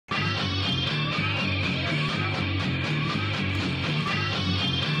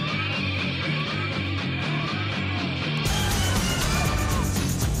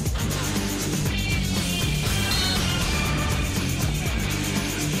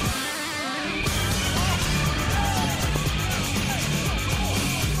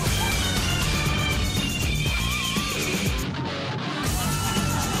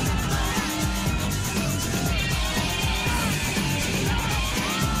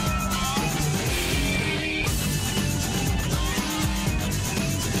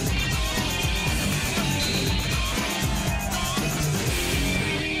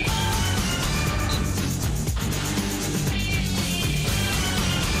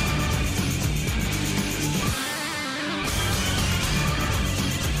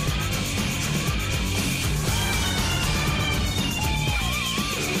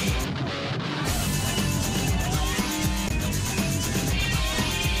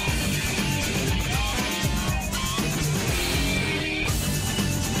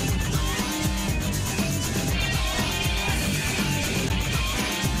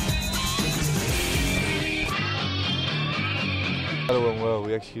well.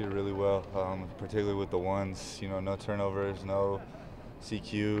 We executed really well, particularly with the ones. You know, no turnovers, no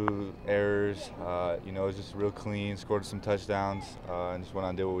CQ errors. You know, it was just real clean. Scored some touchdowns, and just went on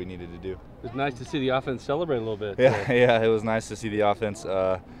and did what we needed to do. It was nice to see the offense celebrate a little bit. Yeah, it was nice to see the offense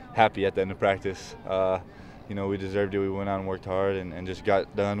happy at the end of practice. You know, we deserved it. We went out and worked hard and just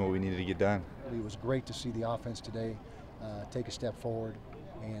got done what we needed to get done. It was great to see the offense today take a step forward,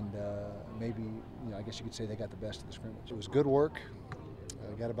 and maybe, you know, I guess you could say they got the best of the scrimmage. It was good work.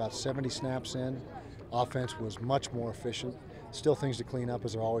 We got about 70 snaps in. Offense was much more efficient. Still things to clean up,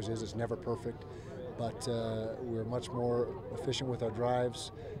 as there always is. It's never perfect, but we were much more efficient with our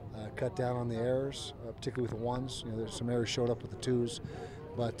drives. Cut down on the errors, particularly with the ones. You know, there's some errors showed up with the twos,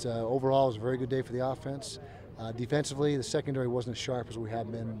 but overall it was a very good day for the offense. Defensively, the secondary wasn't as sharp as we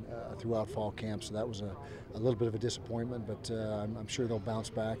have been throughout fall camp, so that was a little bit of a disappointment, but I'm sure they'll bounce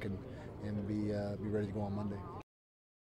back and be ready to go on Monday.